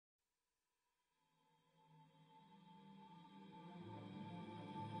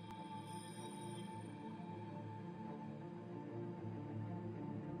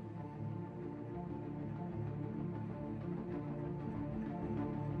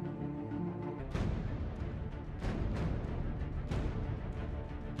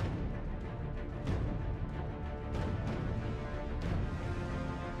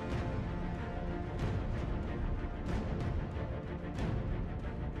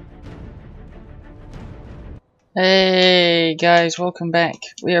Hey guys, welcome back.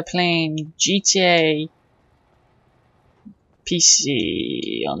 We are playing GTA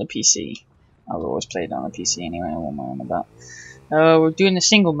PC on the PC. I've always played on the PC anyway, I won't mind about. We're doing the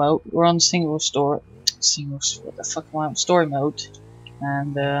single mode. We're on what the fuck am I on? Story mode.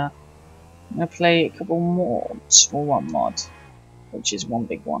 And I'm gonna play a couple mods, or one mod, which is one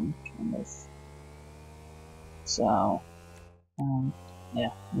big one, kind of. So,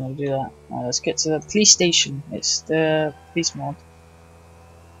 yeah, I'm gonna do that. Let's get to the police station. It's the police mod.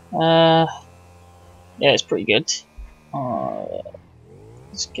 Yeah, it's pretty good.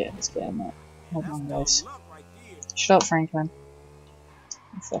 Let's get in there. Hold on, guys. Shut up, Franklin.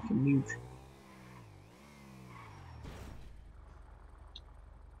 You fucking noob.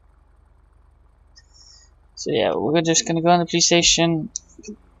 So yeah, we're just gonna go on the police station,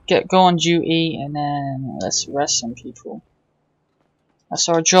 go on duty, and then let's arrest some people. That's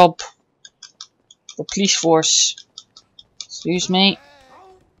our job. The police force. Excuse me.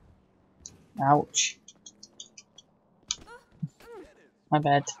 Ouch. My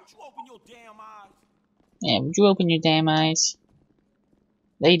bad. Yeah, would you open your damn eyes?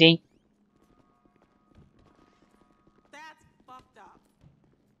 Lady. That's fucked up.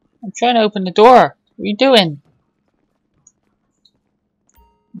 I'm trying to open the door. What are you doing?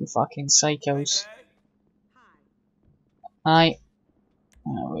 You fucking psychos. Hi.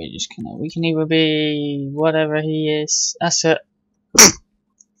 We can either be whatever he is. That's it.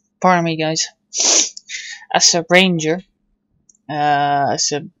 Pardon me, guys. That's a ranger.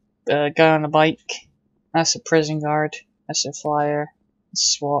 That's a guy on a bike. That's a prison guard. That's a flyer.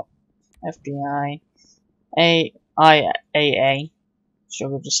 SWAT. FBI. IAA.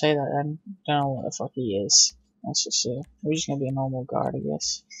 Struggle to say that then. Don't know what the fuck he is. That's just we're just gonna be a normal guard, I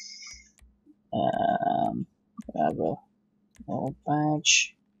guess. Whatever. Little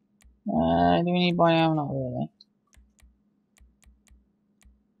badge. Do we need body armor? Not really.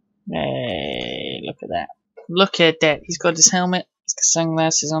 Hey, look at that. Look at that. He's got his helmet. He's got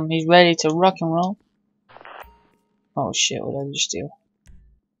sunglasses on. He's ready to rock and roll. Oh shit, what did I just do?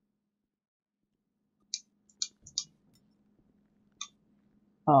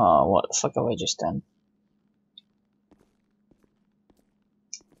 Oh, what the fuck have I just done?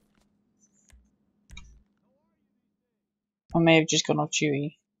 I may have just gone off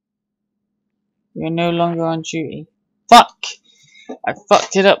duty. You're no longer on duty. Fuck! I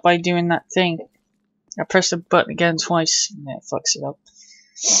fucked it up by doing that thing. I pressed the button again twice and it fucks it up.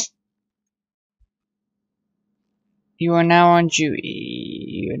 You are now on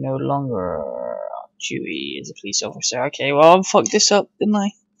duty. You are no longer on duty as a police officer. Okay, well I fucked this up, didn't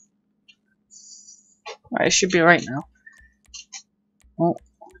I? Right, it should be right now. Oh.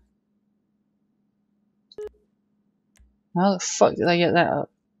 How the fuck did I get that up?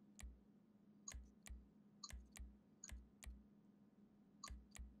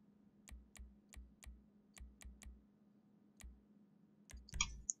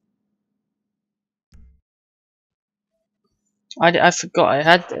 I forgot I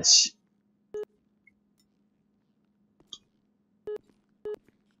had this.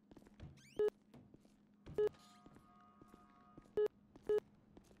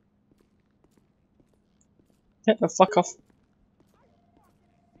 Get the fuck off.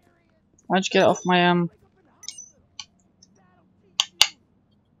 How'd you get it off my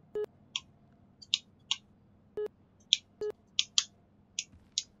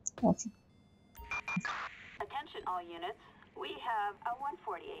Attention all units. We have a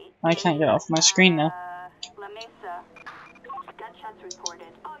 148. I can't get it off my screen now. La Mesa. Gunshots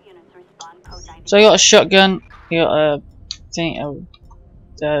reported. All units respond code 90. So I got a shotgun, I got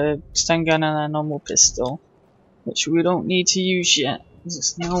a stun gun and a normal pistol, which we don't need to use yet, because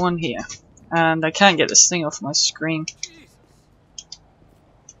there's no one here. And I can't get this thing off my screen.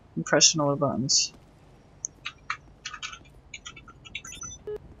 I'm pressing all the buttons.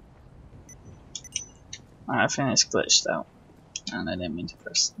 I think it's glitched out, and I didn't mean to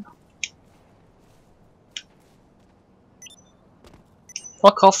press it.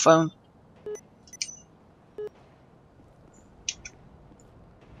 Fuck off, phone.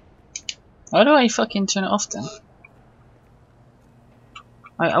 How do I fucking turn it off then?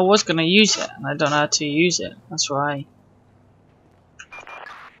 I was gonna use it, and I don't know how to use it. That's why.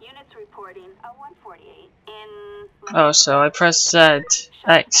 Units reporting a 148 in Oh, so I press Z,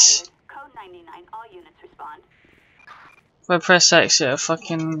 X. code 99. All units respond. If I press X, it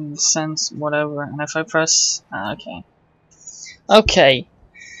fucking sends whatever, and if I press... okay. Okay.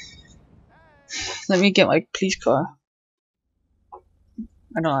 Let me get my police car.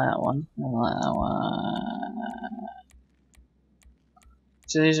 I don't like that one. I don't like that one.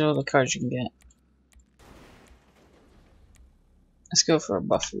 So these are all the cars you can get. Let's go for a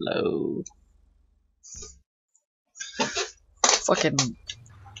buffalo. Fucking.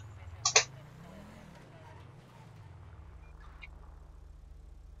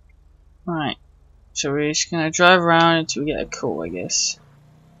 Alright. So we're just gonna drive around until we get a call, I guess.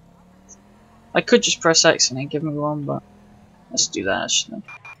 I could just press X and then give me one, but let's do that actually.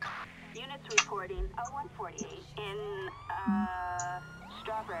 Units reporting 0148 in,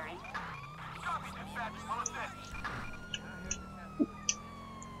 Strawberry.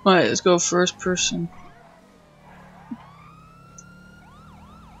 Alright, let's go first person.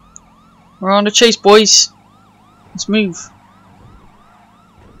 We're on the chase, boys. Let's move.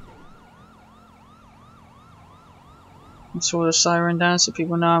 Let's throw the siren down so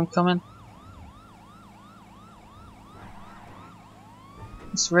people know I'm coming.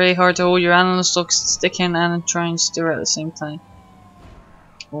 It's very hard to hold your analyst stick in and try and steer at the same time.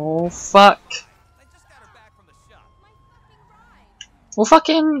 Oh fuck. Well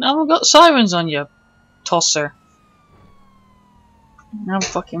fucking, I haven't got sirens on you, tosser. I'm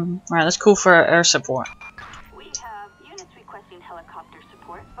fucking... Alright, let's call for air support. We have units requesting helicopter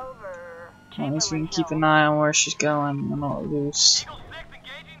support over At least we can Chamberlain keep Hill. an eye on where she's going and not loose.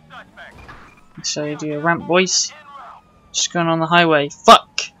 So you do a ramp, boys. Just going on the highway. Fuck!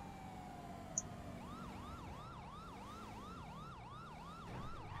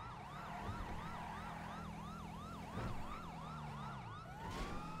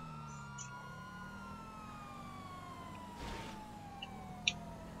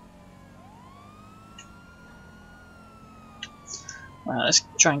 Right, let's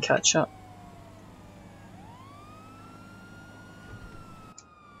try and catch up.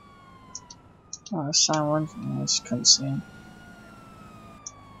 Oh, there's someone. I just couldn't see him.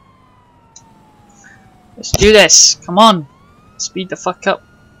 Let's do this! Come on! Speed the fuck up.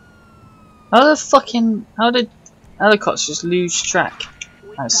 How did helicopters just lose track?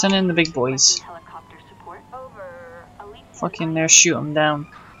 We've Alright, got send in the big boys. requesting helicopter support over Elysian Fucking there, shoot them down.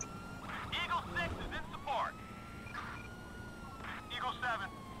 Eagle 6 is in support. Eagle 7,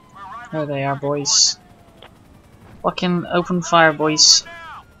 we're arriving. There they are, boys. Fucking open fire, boys. Now.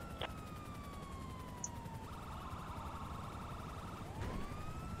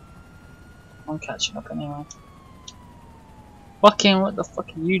 I'm catching up anyway. Fucking, what the fuck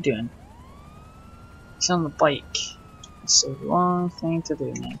are you doing? He's on the bike. It's the wrong thing to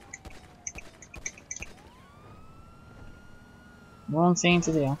do, man. Wrong thing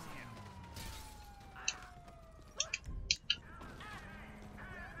to do.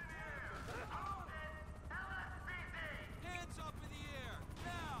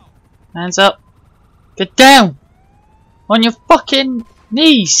 Hands up! Get down! On your fucking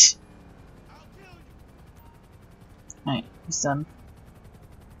knees! Right, he's done.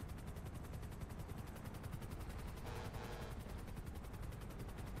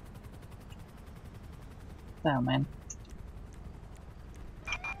 Down, man.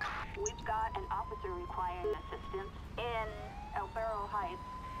 We've got an officer requiring assistance in El Barro Heights.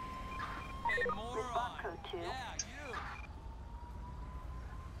 Response code 2.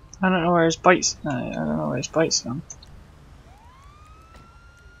 I don't know where his bike's. No, I don't know where his bike's gone.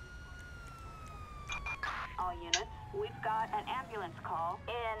 All units, we've got an ambulance call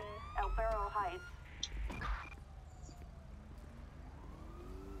in El Barro Heights.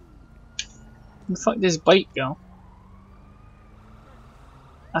 Where the fuck did his bike go?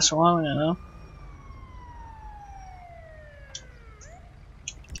 That's what I wanna know.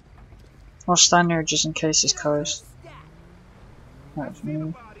 I'll stand there just in case his car's. That's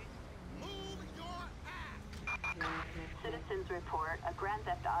me. Citizens report a Grand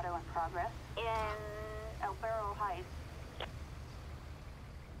Theft Auto in progress in El Barro Heights. Do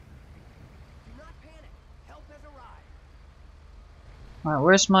not panic. Help has arrived. Alright,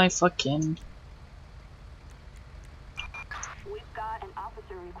 where's my fucking. We've got an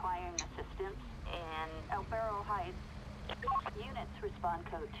officer requiring assistance in El Barro Heights. Units respond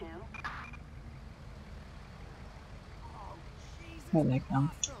code 2. Here they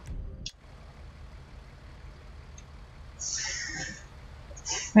come.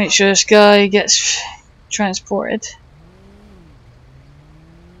 Make sure this guy gets transported.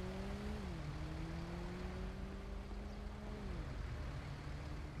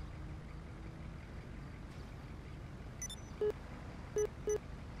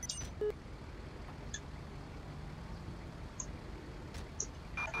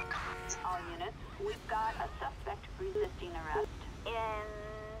 All units, we've got a suspect resisting arrest in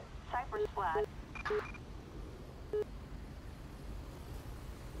Cypress Flat.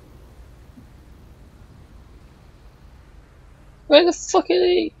 Where the fuck are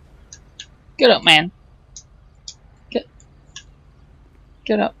they? Get up, man. Get.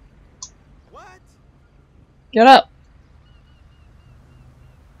 Get up. What? Get up.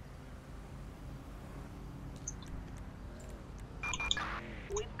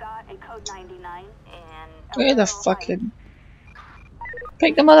 We've got a code 99 and Where the fucking...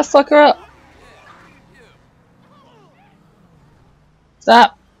 Pick the motherfucker up.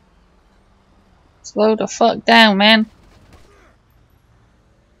 Stop. Slow the fuck down, man.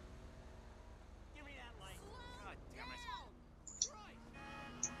 Give me that light. God damn it.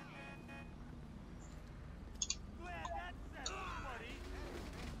 Glad that settled, buddy.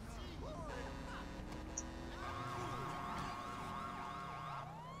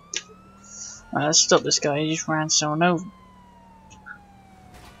 Alright, let's stop this guy. He just ran someone over.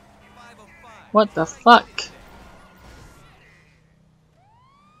 505. What the fuck?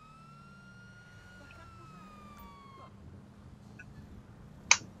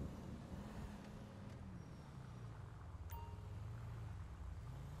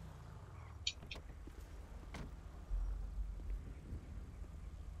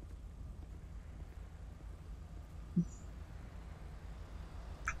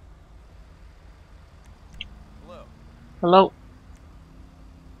 Hello. Hello?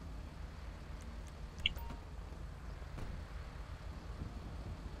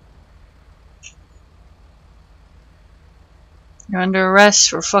 You're under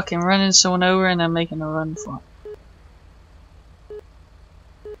arrest for fucking running someone over and then making a run for it.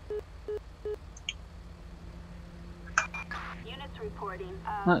 Units reporting.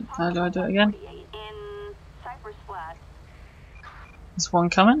 How do I do it again? 48 in Cypress Flat. Is one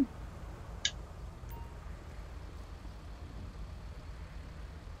coming?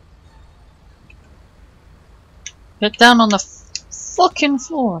 Get down on the fucking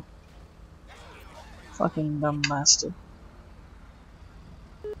floor. Fucking dumb bastard.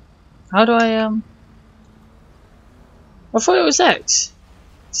 How do I, I thought it was X.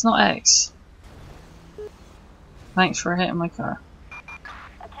 It's not X. Thanks for hitting my car.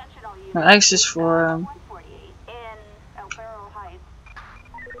 Attention all units. No, X is for, 148 in El Barro Heights.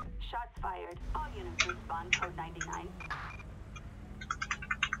 Shots fired. All units respond. Code 99.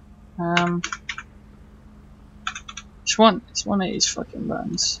 It's one of these fucking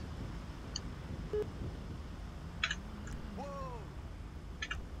buttons. Whoa.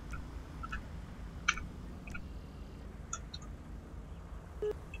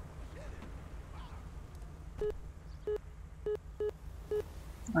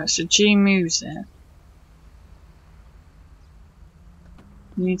 Right, so G moves there.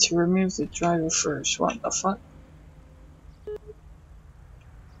 You need to remove the driver first. What the fuck?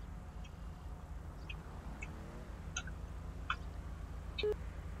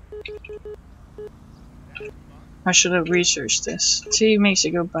 I should have researched this. T makes it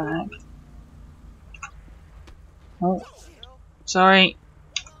go back. Oh, sorry.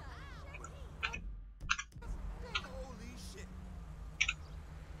 Holy shit.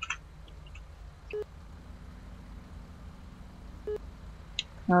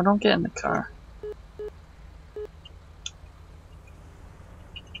 No, don't get in the car.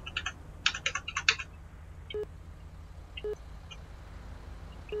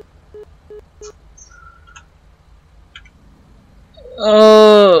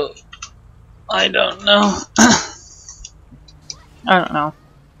 Oh, I don't know. I don't know.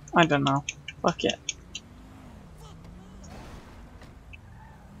 I don't know. Fuck it.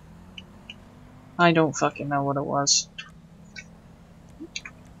 I don't fucking know what it was.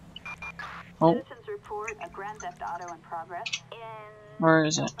 Oh, Citizens report a Grand Theft Auto in progress in where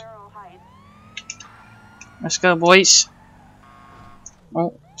is it? El Barro Heights. Let's go, boys.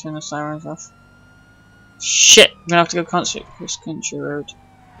 Oh, turn the sirens off. Shit, we're gonna have to go concert this country road.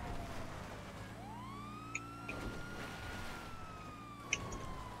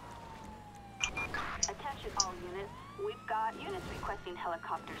 Attention all units. We've got units requesting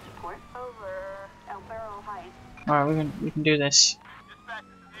helicopter support over El Barro Heights. Alright, we can do this. Dispatch,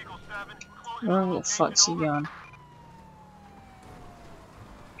 this is Eagle 7. Closing Where on the location, fuck's he over. going?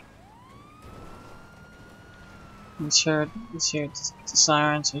 He's heard the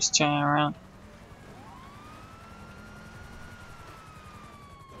sirens, so he's turning around.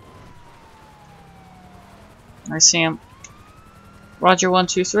 I see him. Roger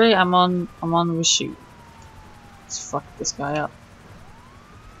 123, I'm on reshoot. Let's fuck this guy up.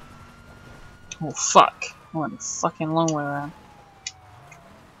 Oh fuck. I went the fucking long way around.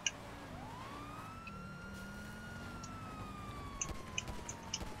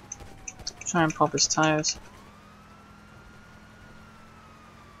 Try and pop his tires.